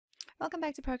Welcome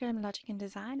back to Program Logic and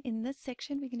Design. In this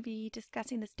section, we're going to be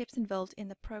discussing the steps involved in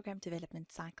the program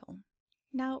development cycle.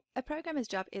 Now, a programmer's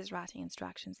job is writing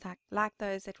instructions like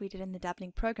those that we did in the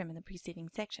doubling program in the preceding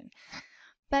section.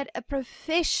 But a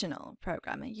professional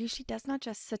programmer usually does not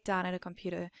just sit down at a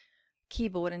computer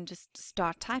keyboard and just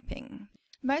start typing.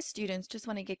 Most students just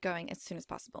want to get going as soon as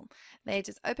possible. They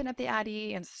just open up the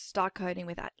IDE and start coding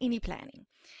without any planning.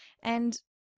 And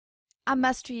I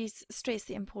must stress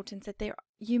the importance that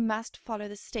you must follow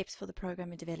the steps for the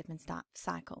program development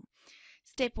cycle.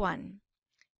 Step 1,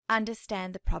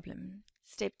 understand the problem.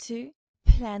 Step 2,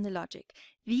 plan the logic.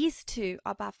 These two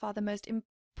are by far the most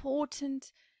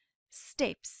important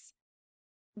steps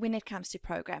when it comes to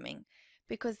programming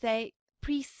because they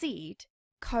precede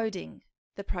coding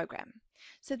the program.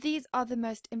 So these are the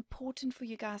most important for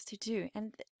you guys to do,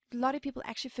 and a lot of people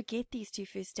actually forget these two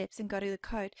first steps and go to the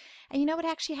code. And you know what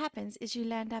actually happens is you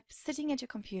land up sitting at your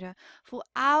computer for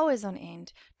hours on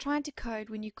end trying to code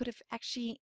when you could have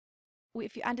actually,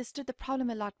 if you understood the problem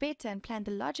a lot better and planned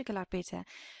the logic a lot better,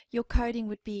 your coding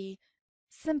would be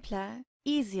simpler,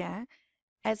 easier,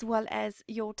 as well as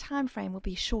your time frame will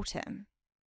be shorter.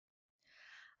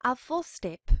 Our fourth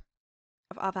step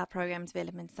of our program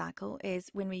development cycle is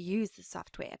when we use the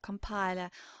software, a compiler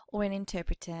or an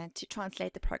interpreter to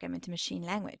translate the program into machine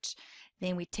language.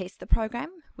 Then we test the program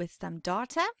with some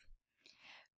data,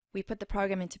 we put the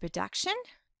program into production,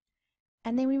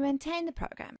 and then we maintain the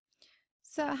program.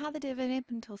 So how the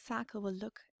developmental cycle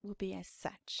will be as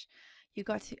such. You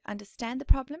got to understand the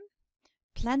problem,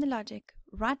 plan the logic,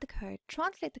 write the code,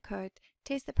 translate the code,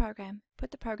 test the program,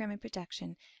 put the program in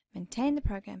production, maintain the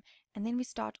program, and then we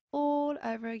start all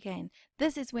over again.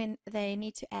 This is when they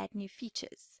need to add new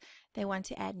features. They want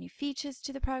to add new features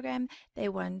to the program. They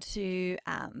want to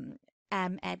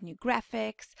add new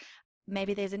graphics.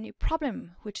 Maybe there's a new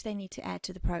problem which they need to add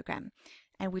to the program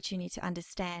and which you need to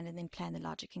understand and then plan the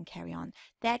logic and carry on.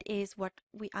 That is what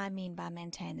I mean by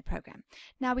maintain the program.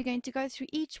 Now we're going to go through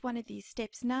each one of these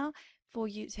steps now for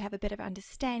you to have a bit of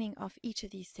understanding of each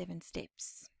of these 7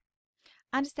 steps.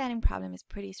 Understanding problem is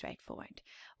pretty straightforward,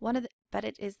 but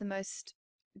it is the most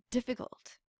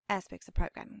difficult aspects of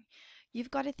programming.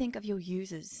 You've got to think of your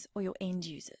users or your end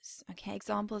users. Okay,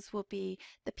 examples will be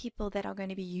the people that are going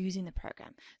to be using the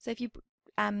program. So if you're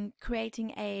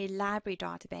creating a library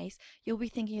database, you'll be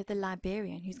thinking of the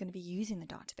librarian who's going to be using the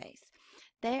database.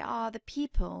 They are the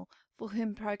people for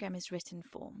whom program is written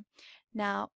for.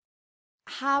 Now,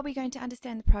 how we're going to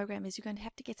understand the program is you're going to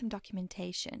have to get some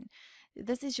documentation.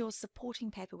 This is your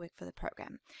supporting paperwork for the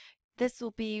program. This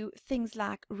will be things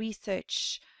like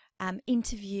research,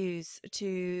 interviews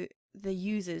to the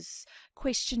users,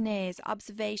 questionnaires,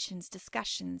 observations,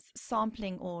 discussions,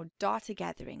 sampling or data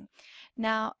gathering.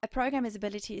 Now, a programmer's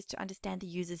ability is to understand the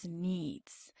user's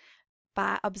needs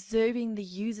by observing the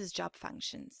user's job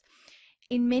functions.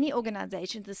 In many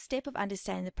organizations, the step of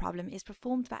understanding the problem is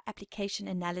performed by application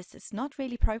analysis, not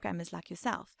really programmers like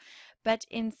yourself. But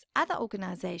in other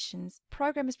organizations,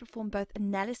 programmers perform both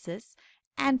analysis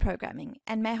and programming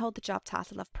and may hold the job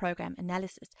title of program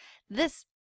analyst. This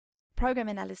program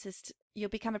analyst, you'll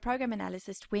become a program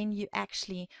analyst when you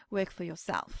actually work for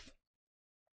yourself.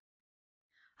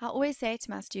 I always say to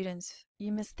my students,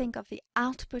 you must think of the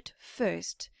output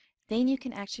first, then you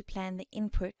can actually plan the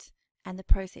input and the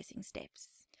processing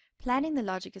steps. Planning the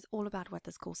logic is all about what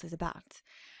this course is about.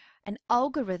 An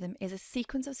algorithm is a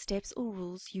sequence of steps or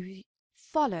rules you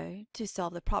follow to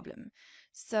solve the problem.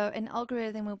 So an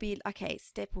algorithm will be, okay,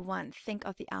 step 1, think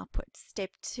of the output.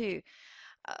 Step 2,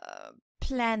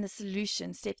 plan the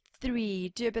solution. Step 3,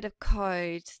 do a bit of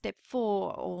code. Step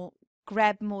 4, or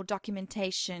grab more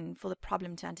documentation for the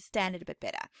problem to understand it a bit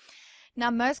better. Now,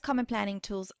 most common planning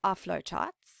tools are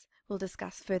flowcharts. We'll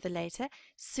discuss further later.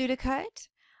 Pseudocode,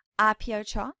 IPO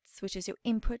charts, which is your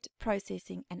input,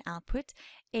 processing, and output.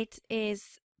 It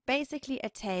is basically a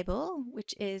table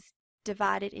which is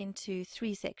divided into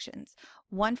 3 sections.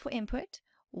 1 for input,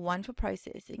 1 for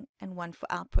processing, and 1 for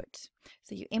output.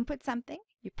 So you input something,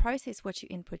 you process what you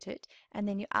inputted, and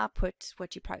then you output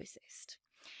what you processed.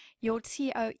 Your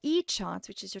TOE charts,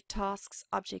 which is your tasks,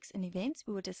 objects, and events,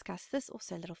 we will discuss this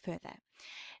also a little further.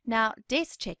 Now,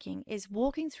 desk checking is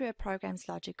walking through a program's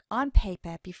logic on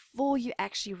paper before you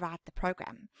actually write the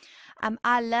program.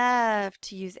 I love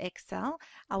to use Excel.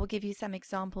 I will give you some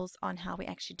examples on how we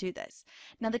actually do this.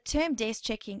 Now, the term desk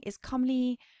checking is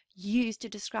commonly used to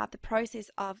describe the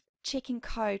process of checking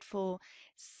code for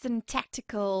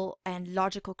syntactical and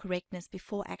logical correctness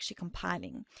before actually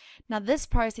compiling. Now, this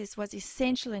process was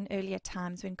essential in earlier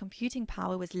times when computing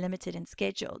power was limited and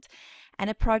scheduled,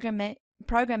 and a programmer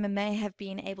may have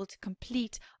been able to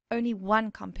complete only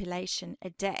 1 compilation a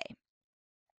day.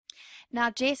 Now,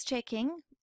 JES checking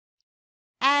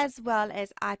as well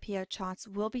as IPO charts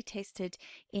will be tested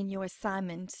in your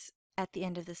assignment at the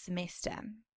end of the semester.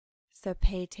 So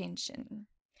pay attention.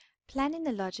 Planning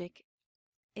the logic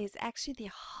is actually the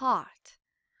heart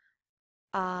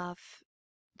of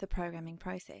the programming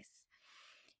process.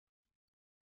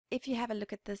 If you have a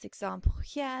look at this example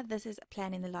here, this is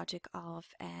planning the logic of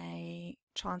a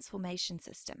transformation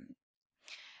system.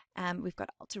 We've got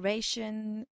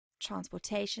alteration,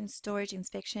 transportation, storage,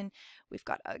 inspection. We've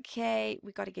got OK,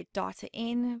 we've got to get data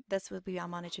in. This will be our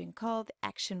monitoring code. The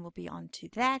action will be onto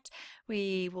that.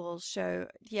 We will show,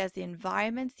 here's the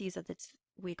environments. These are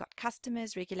we got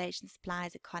customers, regulations,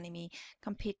 suppliers, economy,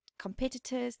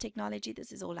 competitors, technology.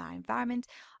 This is all our environment.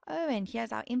 Oh, and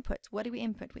here's our input. What do we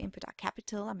input? We input our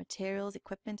capital, our materials,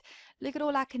 equipment. Look at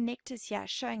all our connectors here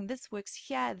showing this works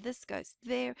here, this goes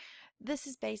there. This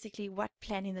is basically what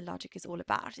planning the logic is all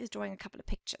about, is drawing a couple of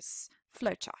pictures,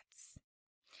 flowcharts.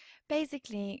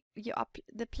 Basically,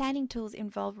 the planning tools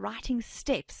involve writing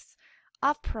steps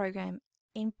of program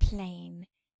in plain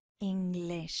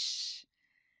English.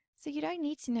 So you don't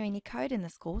need to know any code in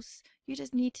this course, you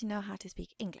just need to know how to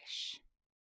speak English.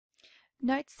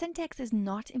 Note, syntax is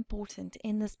not important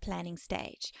in this planning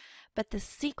stage, but the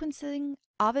sequencing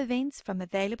of events from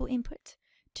available input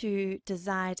to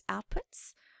desired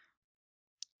outputs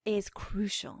is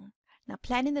crucial. Now,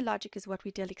 planning the logic is what we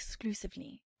deal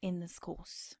exclusively in this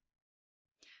course.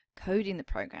 Coding the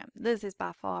program. This is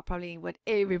by far probably what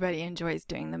everybody enjoys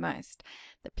doing the most.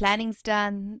 The planning's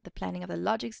done, the planning of the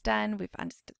logic's done, we've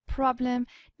understood the problem.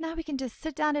 Now we can just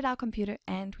sit down at our computer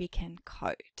and we can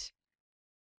code.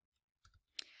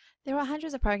 There are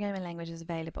hundreds of programming languages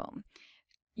available.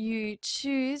 You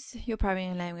choose your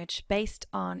programming language based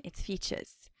on its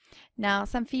features. Now,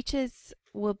 some features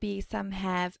will be, some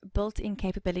have built-in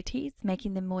capabilities,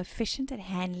 making them more efficient at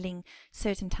handling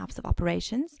certain types of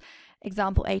operations.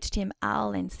 Example,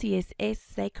 HTML and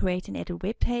CSS, they create and edit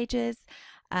web pages.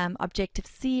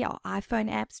 Objective-C are iPhone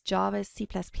apps, Java, C++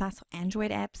 or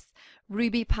Android apps.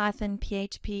 Ruby, Python,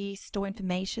 PHP store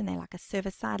information, they're like a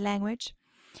server-side language.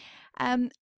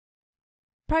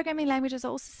 Programming languages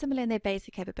are also similar in their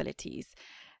basic capabilities.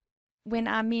 When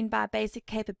I mean by basic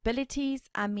capabilities,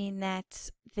 I mean that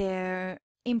their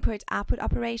input-output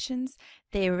operations,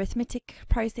 their arithmetic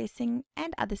processing,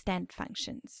 and other standard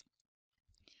functions.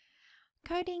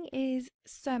 Coding is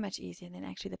so much easier than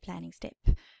actually the planning step,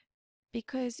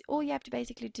 because all you have to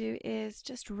basically do is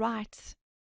just write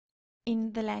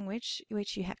in the language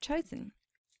which you have chosen.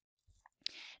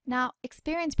 Now,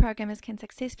 experienced programmers can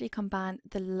successfully combine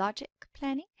the logic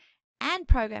planning and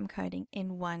program coding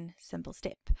in one simple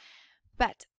step.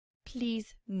 But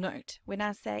please note, when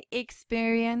I say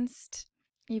experienced,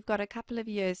 you've got a couple of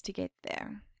years to get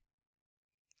there.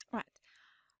 Right.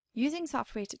 Using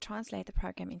software to translate the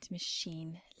program into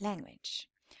machine language,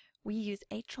 we use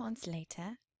a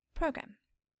translator program.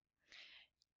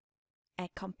 A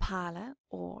compiler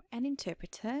or an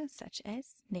interpreter such as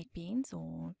NetBeans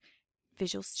or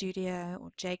Visual Studio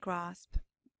or JGrasp.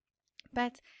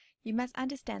 But you must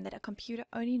understand that a computer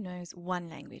only knows one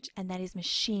language, and that is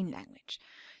machine language.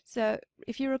 So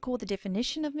if you recall the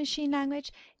definition of machine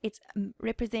language, it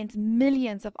represents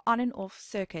millions of on and off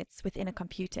circuits within a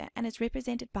computer, and it's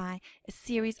represented by a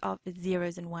series of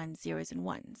zeros and ones, zeros and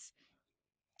ones.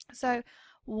 So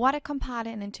what a compiler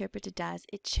and interpreter does,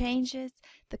 it changes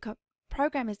the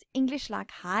programmer's English-like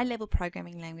high-level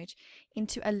programming language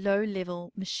into a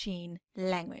low-level machine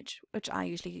language, which I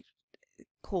usually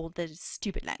call the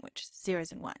stupid language,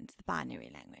 zeros and ones, the binary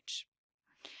language.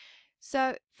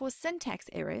 So for syntax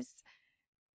errors,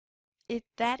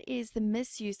 that is the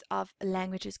misuse of a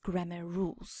language's grammar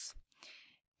rules.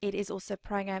 It is also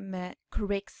programmer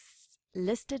corrects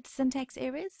listed syntax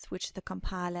errors, which the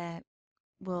compiler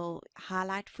will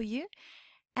highlight for you.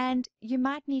 And you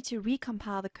might need to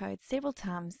recompile the code several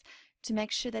times to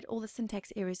make sure that all the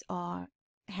syntax errors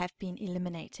have been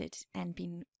eliminated and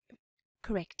been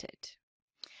corrected.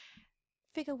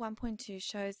 Figure 1.2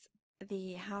 shows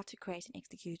how to create an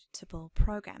executable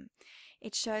program.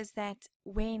 It shows that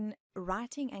when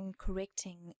writing and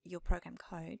correcting your program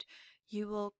code, you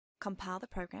will compile the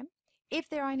program. If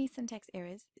there are any syntax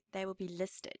errors, they will be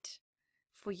listed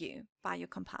for you by your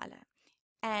compiler.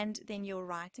 And then you'll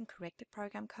write and correct the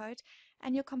program code,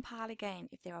 and you'll compile again.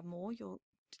 If there are more, you'll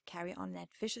carry on that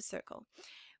vicious circle.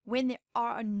 When there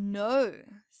are no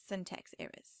syntax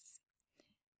errors,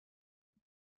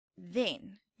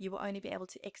 then you will only be able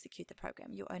to execute the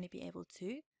program. You'll only be able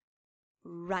to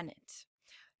run it.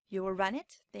 You will run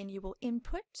it, then you will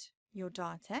input your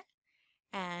data,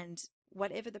 and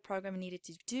whatever the program needed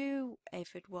to do,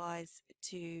 if it was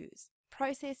to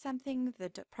process something,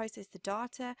 process the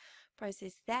data,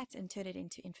 process that and turn it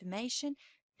into information.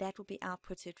 That will be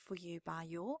outputted for you by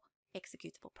your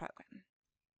executable program.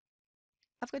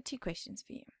 I've got 2 questions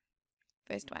for you.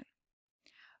 First one,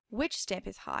 which step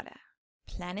is harder,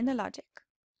 planning the logic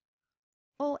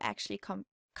or actually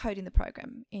coding the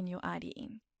program in your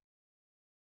IDE?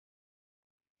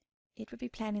 It would be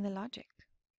planning the logic.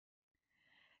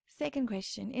 Second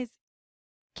question is,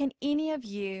 can any of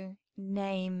you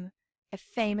name a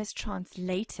famous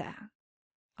translator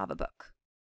of a book?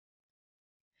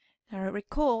 Now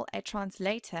recall, a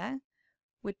translator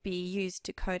would be used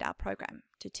to code our program,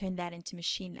 to turn that into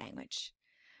machine language.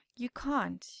 You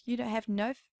can't. We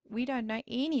don't know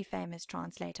any famous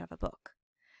translator of a book.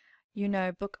 You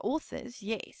know book authors,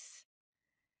 yes.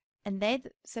 And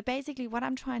so basically what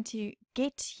I'm trying to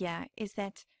get here is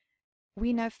that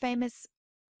we know famous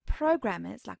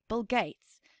programmers like Bill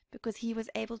Gates because he was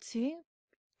able to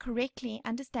correctly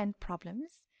understand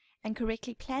problems and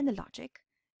correctly plan the logic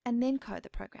and then code the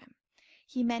program.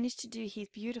 He managed to do his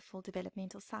beautiful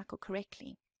developmental cycle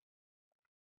correctly.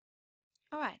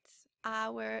 All right,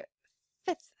 our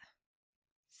 5th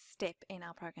step in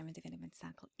our program development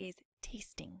cycle is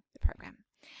testing the program.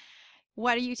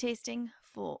 What are you testing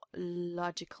for?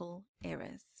 Logical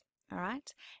errors. All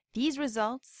right, these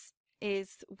results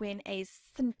is when a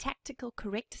syntactical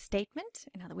correct statement,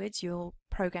 in other words, your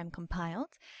program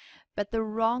compiled, but the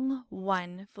wrong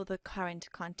one for the current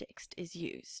context is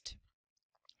used.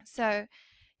 So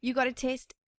you got to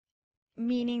test,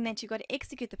 meaning that you got to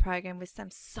execute the program with some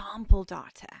sample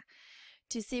data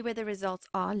to see whether the results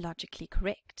are logically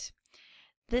correct.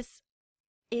 This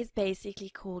is basically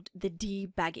called the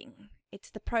debugging.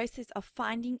 It's the process of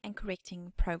finding and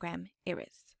correcting program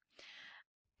errors.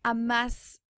 I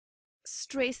must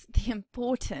stress the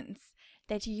importance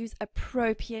that you use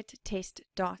appropriate test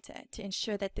data to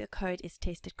ensure that the code is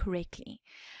tested correctly.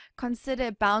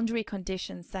 Consider boundary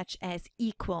conditions such as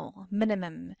equal,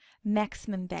 minimum,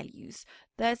 maximum values.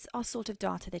 Those are sort of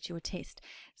data that you will test.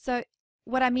 So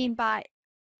what I mean by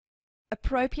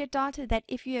appropriate data, that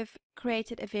if you have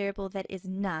created a variable that is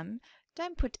num,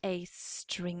 don't put a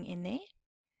string in there.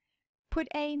 Put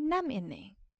a num in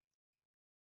there.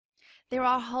 There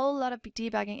are a whole lot of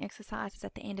debugging exercises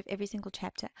at the end of every single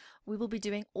chapter. We will be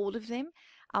doing all of them.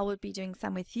 I will be doing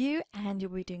some with you and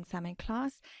you'll be doing some in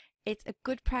class. It's a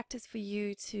good practice for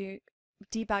you to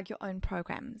debug your own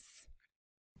programs.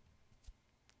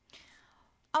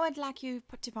 I would like you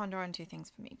to ponder on 2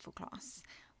 things for me for class.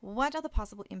 What are the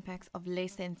possible impacts of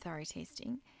less than thorough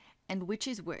testing? And which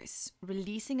is worse,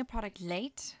 releasing a product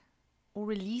late or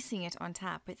releasing it on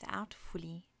time without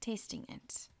fully testing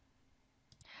it?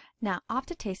 Now,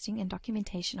 after testing and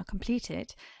documentation are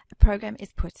completed, a program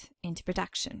is put into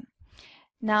production.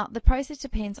 Now, the process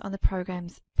depends on the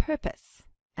program's purpose,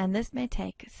 and this may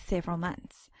take several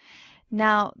months.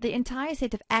 Now, the entire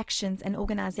set of actions an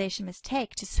organization must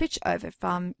take to switch over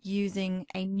from using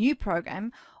a new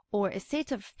program or a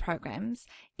set of programs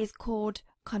is called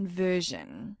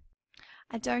conversion.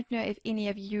 I don't know if any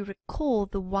of you recall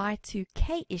the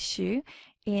Y2K issue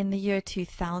in the year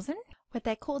 2000. What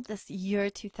they called this year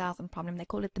 2000 problem, they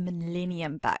call it the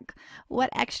millennium bug. What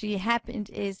actually happened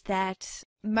is that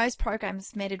most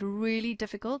programs made it really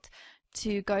difficult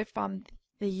to go from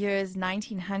the years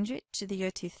 1900 to the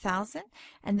year 2000,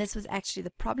 and this was actually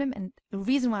the problem. And the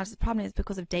reason why it's a problem is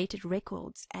because of dated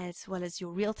records as well as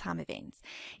your real-time events.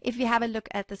 If you have a look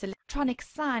at this electronic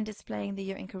sign displaying the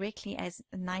year incorrectly as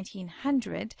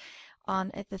 1900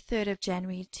 on the 3rd of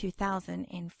January 2000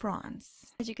 in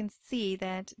France, as you can see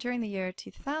that during the year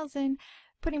 2000,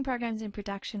 putting programs in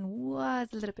production was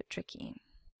a little bit tricky.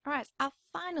 All right, our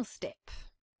final step,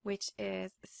 which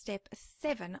is step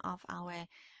 7 of our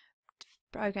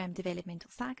program developmental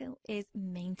cycle, is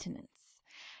maintenance.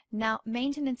 Now,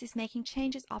 maintenance is making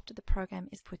changes after the program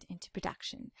is put into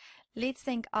production. Let's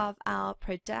think of our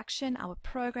production, our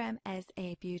program, as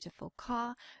a beautiful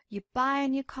car. You buy a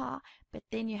new car, but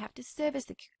then you have to service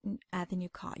the new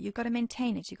car. You've got to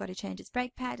maintain it. You've got to change its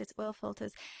brake pad, its oil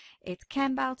filters, its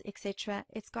cam belt, etc.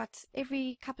 It's got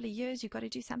every couple of years you've got to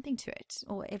do something to it,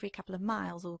 or every couple of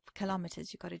miles or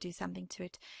kilometers you've got to do something to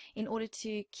it in order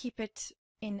to keep it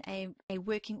in a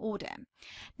working order.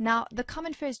 Now, the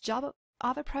common first job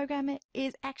of a programmer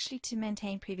is actually to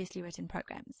maintain previously written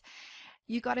programs.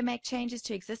 You got to make changes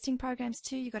to existing programs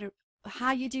too.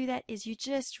 How you do that is you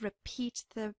just repeat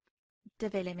the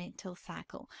developmental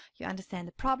cycle. You understand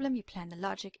the problem, you plan the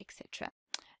logic, etc.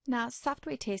 Now,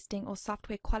 software testing or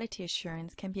software quality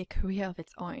assurance can be a career of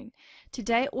its own.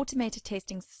 Today, automated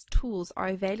testing tools are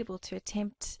available to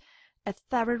attempt a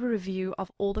thorough review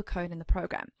of all the code in the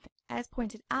program. as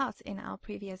pointed out in our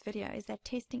previous video, is that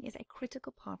testing is a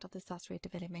critical part of the software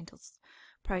developmental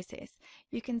process.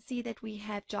 You can see that we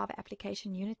have Java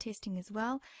application unit testing as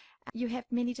well. You have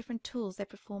many different tools that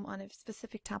perform on a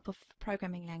specific type of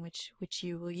programming language which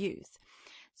you will use.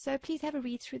 So please have a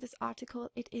read through this article.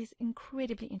 It is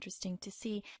incredibly interesting to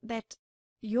see that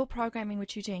your programming,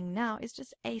 which you're doing now, is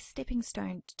just a stepping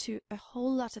stone to a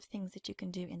whole lot of things that you can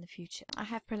do in the future. I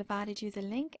have provided you the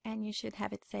link, and you should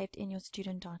have it saved in your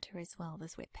student data as well,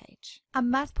 this webpage. I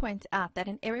must point out that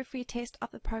an error-free test of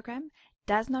the program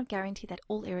does not guarantee that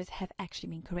all errors have actually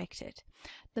been corrected.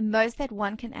 The most that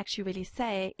one can actually really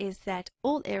say is that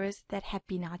all errors that have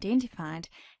been identified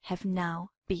have now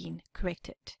been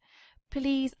corrected.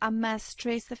 Please, I must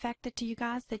stress the fact that to you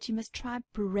guys that you must try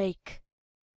break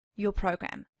your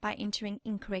program by entering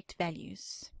incorrect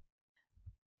values.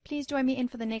 Please join me in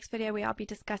for the next video where I'll be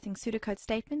discussing pseudocode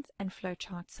statements and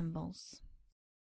flowchart symbols.